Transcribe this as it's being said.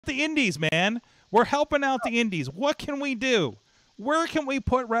the indies, man. We're helping out the indies. What can we do? Where can we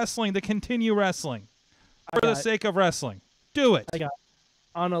put wrestling to continue wrestling for the sake of wrestling? Do it. I got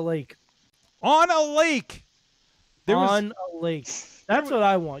on a lake. On a lake. A lake. That's what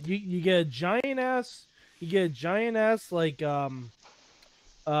I want. You get a giant ass. You get a giant ass like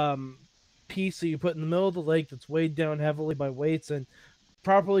piece that you put in the middle of the lake that's weighed down heavily by weights and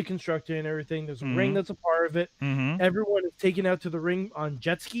properly constructed and everything. There's a ring that's a part of it. Everyone is taken out to the ring on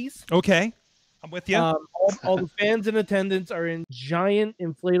jet skis. Okay, I'm with you. All the fans in attendance are in giant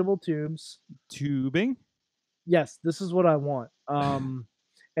inflatable tubes. Tubing. Yes, this is what I want.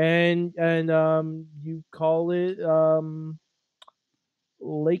 And you call it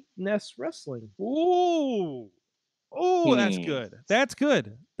Lake Ness Wrestling. Ooh, that's good. That's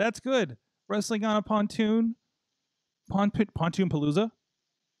good. That's good. Wrestling on a pontoon. Pontoon Palooza.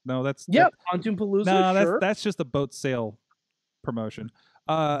 No, Pontoon Palooza. No, that's just a boat sale promotion.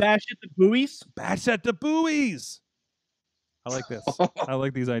 Bash at the buoys. Bash at the buoys. I like this. I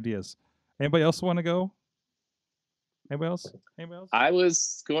like these ideas. Anybody else want to go? Anybody else? I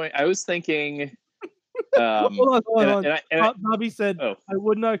was thinking. Hold on. Bobby said, "I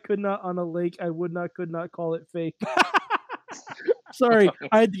would not, could not on a lake. I would not, could not call it fake." Sorry,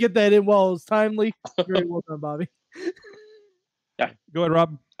 I had to get that in while it was timely. Very well done, Bobby. Yeah, go ahead,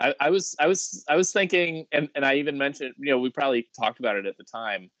 Rob. I was thinking, and I even mentioned, we probably talked about it at the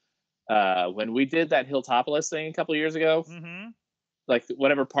time when we did that Hilltopolis thing a couple of years ago. Like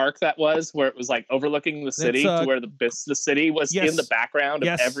whatever park that was, where it was like overlooking the city, to where the city was in the background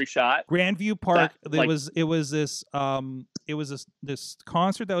of every shot. Grandview Park. It was this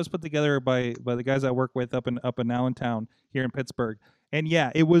concert that was put together by the guys I work with up in Allentown here in Pittsburgh. And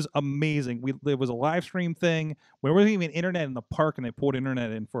yeah, it was amazing. It was a live stream thing. There wasn't even internet in the park, and they pulled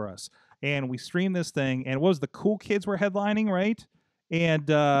internet in for us. And we streamed this thing. And what was the Cool Kids were headlining, right? And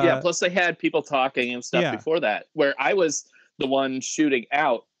plus they had people talking and stuff before that, where I was the one shooting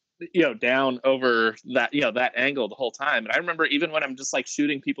out, down over that, that angle the whole time. And I remember even when I'm just like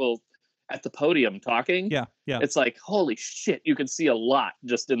shooting people at the podium talking, it's like, holy shit, you can see a lot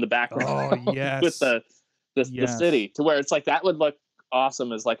just in the background. Oh yes. With the city, to where it's like that would look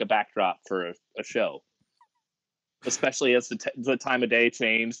awesome as like a backdrop for a show, especially as the time of day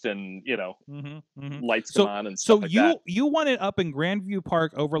changed and lights come on and stuff like that. You want it up in Grandview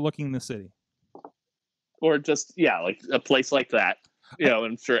Park overlooking the city, or just like a place like that.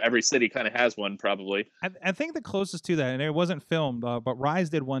 I'm sure every city kind of has one, probably. I think the closest to that, and it wasn't filmed, but Rise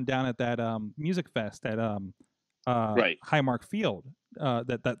did one down at that music fest at Highmark Field.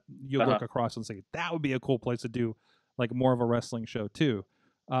 That you look across and say that would be a cool place to do like more of a wrestling show too,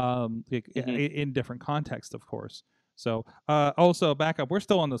 in different context, of course. So also back up, we're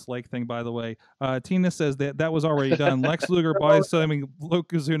still on this lake thing, by the way. Tina says that was already done. Lex Luger body slamming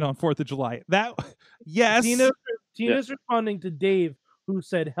Yokozuna on 4th of July. Yes. Tina's responding to Dave, who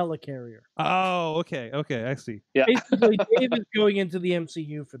said helicarrier. Oh, okay, I see. Yeah. Basically, Dave is going into the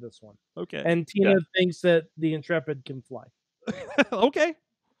MCU for this one. Okay. And Tina thinks that the Intrepid can fly. Okay.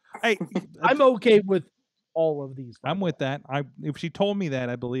 Hey, I'm okay with all of these. I'm with that. If she told me that,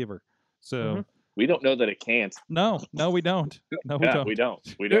 I believe her. So we don't know that it can't. No, we don't. No, we don't. We don't.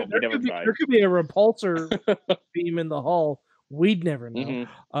 We never tried. There could be a repulsor beam in the hull. We'd never know.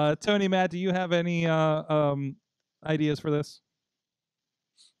 Tony, Matt, do you have any ideas for this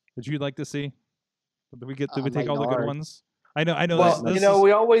that you'd like to see? Did we take all the good ones? I know. Well,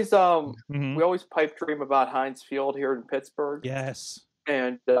 we always pipe dream about Heinz Field here in Pittsburgh. Yes.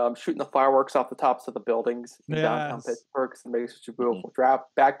 And shooting the fireworks off the tops of the buildings in downtown Pittsburgh and makes such a beautiful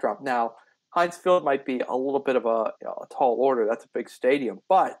backdrop. Now, Heinz Field might be a little bit of a tall order. That's a big stadium,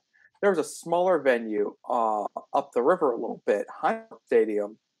 but there's a smaller venue up the river a little bit, Heinz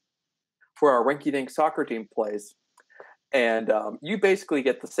Stadium, where our rinky-dink soccer team plays, and you basically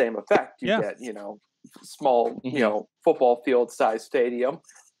get the same effect. You get small football field size stadium,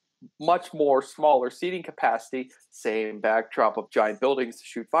 much more smaller seating capacity, same backdrop of giant buildings to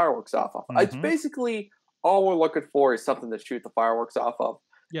shoot fireworks off of. It's basically all we're looking for is something to shoot the fireworks off of.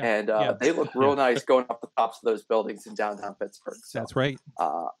 They look real nice going up the tops of those buildings in downtown Pittsburgh. So, that's right.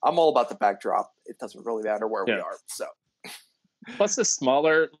 I'm all about the backdrop. It doesn't really matter where we are. So, plus the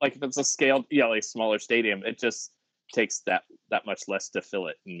smaller, like if it's a scaled, smaller stadium, it just takes that much less to fill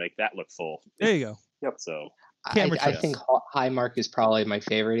it and make that look full. There you go. Yep. So I think Highmark is probably my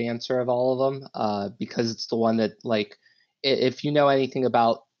favorite answer of all of them, because it's the one that, like, if you know anything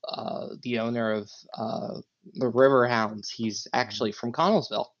about the owner of the River Hounds, he's actually from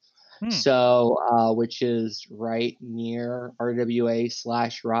Connellsville. So, which is right near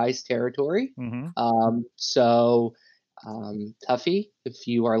RWA/Rise territory. So Tuffy, if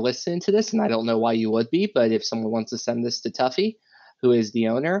you are listening to this, and I don't know why you would be, but if someone wants to send this to Tuffy, who is the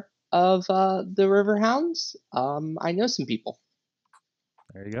owner of the Riverhounds, I know some people.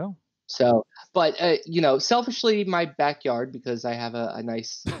 There you go. So, but selfishly, my backyard, because I have a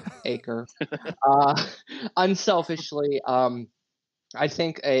nice acre. Unselfishly, I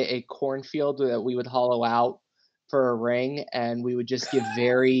think a cornfield that we would hollow out for a ring, and we would just give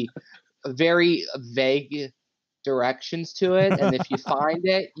very, very vague directions to it. And if you find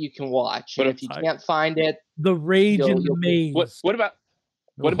it, you can watch. And if you can't find it, the rage in the maze.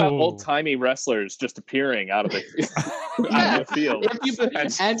 What about old-timey wrestlers just appearing out of the, out of the field?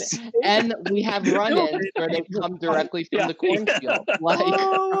 And we have run-ins where they come directly from the cornfield. Like, I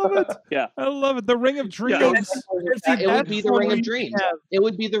love it. Yeah, I love it. The Ring of Dreams. It would be the Ring of Dreams. It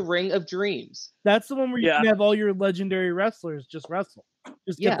would be the Ring of Dreams. That's the one where you can have all your legendary wrestlers just wrestle.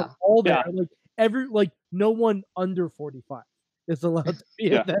 Just get them all there. Like no one under 45 is allowed to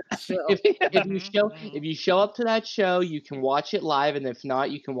be at that show. If you show up to that show, you can watch it live, and if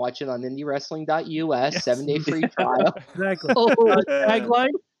not, you can watch it on indywrestling.us. 7-day free trial. Exactly.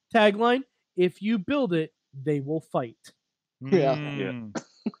 Tagline: if you build it, they will fight. Yeah.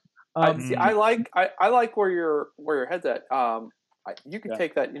 I like where your head's at. You can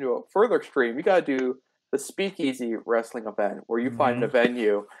take that a further extreme. You got to do the Speakeasy wrestling event where you find a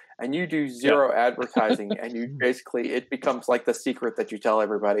venue and you do zero advertising, and you basically it becomes like the secret that you tell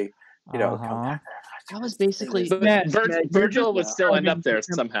everybody. That was basically Virgil would still end up there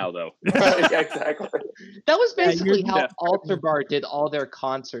somehow, though. Exactly. That was basically how Altar Bar did all their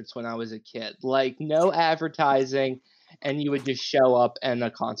concerts when I was a kid. Like no advertising, and you would just show up, and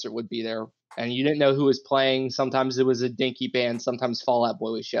a concert would be there. And you didn't know who was playing. Sometimes it was a dinky band. Sometimes Fall Out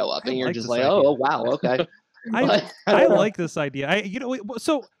Boy would show up, and you're just like, "Oh, wow, okay." I like this idea.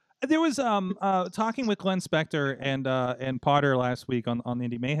 So there was talking with Glenn Spector and Potter last week on the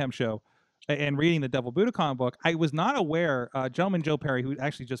Indie Mayhem show, and reading the Devil Budokan book. I was not aware. Gentleman Joe Perry, who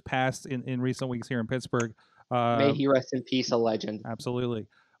actually just passed in recent weeks here in Pittsburgh. May he rest in peace, a legend. Absolutely.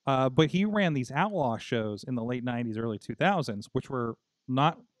 But he ran these outlaw shows in the late '90s, early 2000s, which were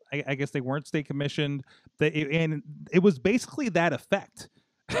not. I guess they weren't state commissioned. And it was basically that effect.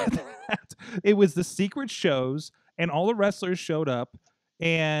 It was the secret shows, and all the wrestlers showed up,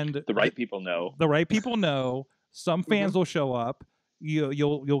 and the right people know. The right people know. Some fans will show up.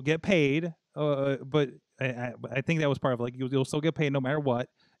 You'll get paid, but I think that was part of you'll still get paid no matter what.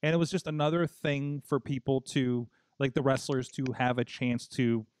 And it was just another thing for people to the wrestlers to have a chance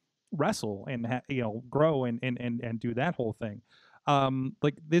to wrestle and grow and do that whole thing.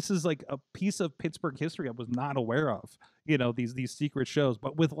 This is a piece of Pittsburgh history I was not aware of. These secret shows,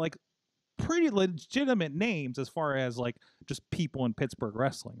 but with pretty legitimate names as far as just people in Pittsburgh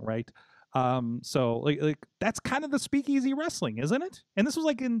wrestling, right? So that's kind of the Speakeasy wrestling, isn't it? And this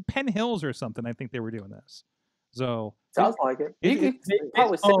was in Penn Hills or something. I think they were doing this. So sounds like it. You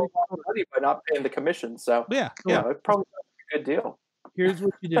probably save money by not paying the commission. So it's probably a good deal. Here's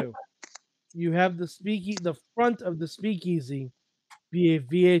what you do: you have the front of the Speakeasy be a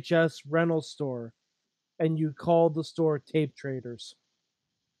VHS rental store, and you call the store Tape Traders.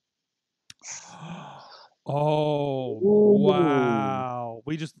 Oh, wow.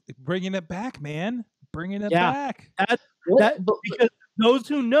 We just bringing it back, man. Bringing it back. Because those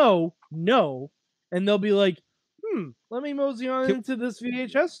who know, and they'll be like, let me mosey on into this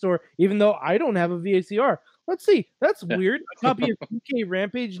VHS store, even though I don't have a VCR. Let's see. That's weird. A copy of UK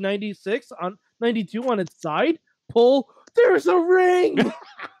Rampage 96 on 92 on its side. Pull. There's a ring.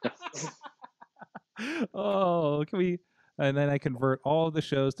 Oh, can we? And then I convert all of the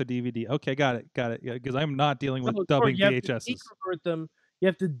shows to DVD. Okay, got it. Yeah, because I'm not dealing with dubbing VHSs. You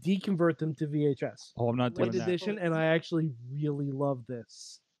have to deconvert them to VHS. Oh, I'm not doing that. Edition, and I actually really love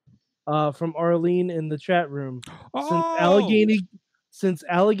this. From Arlene in the chat room. Since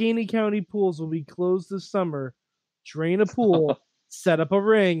Allegheny County pools will be closed this summer, drain a pool, set up a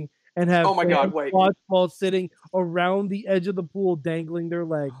ring, and have while sitting around the edge of the pool dangling their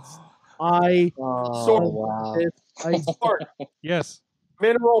legs. Yes.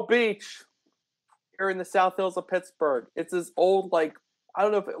 Mineral Beach here in the South Hills of Pittsburgh. It's this old, I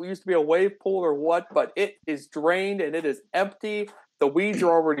don't know if it used to be a wave pool or what, but it is drained and it is empty. The weeds are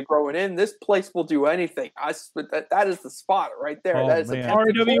already growing in. This place will do anything. That is the spot right there. That is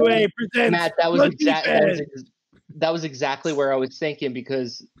RWA presents Matt, that was exactly where I was thinking,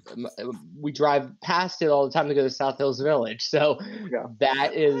 because we drive past it all the time to go to South Hills Village. So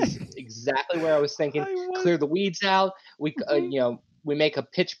that is exactly where I was thinking. Clear the weeds out. We we make a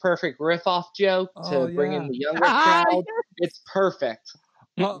Pitch Perfect riff-off joke to bring in the younger crowd. It's perfect.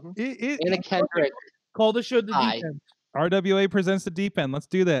 Well, Anna Kendrick. Call the show the defense. RWA presents the deep end. Let's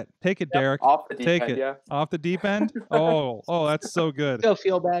do that. Take it, Derek. Off the deep Take end, it. yeah. Off the deep end. Oh, that's so good. Don't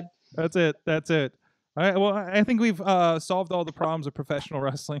feel bad. That's it. All right. Well, I think we've solved all the problems of professional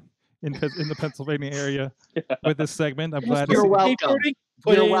wrestling in the Pennsylvania area with this segment. I'm glad. You're welcome.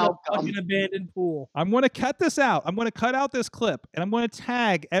 You're welcome. An abandoned pool. I'm going to cut this out. I'm going to cut out this clip, and I'm going to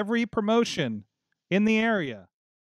tag every promotion in the area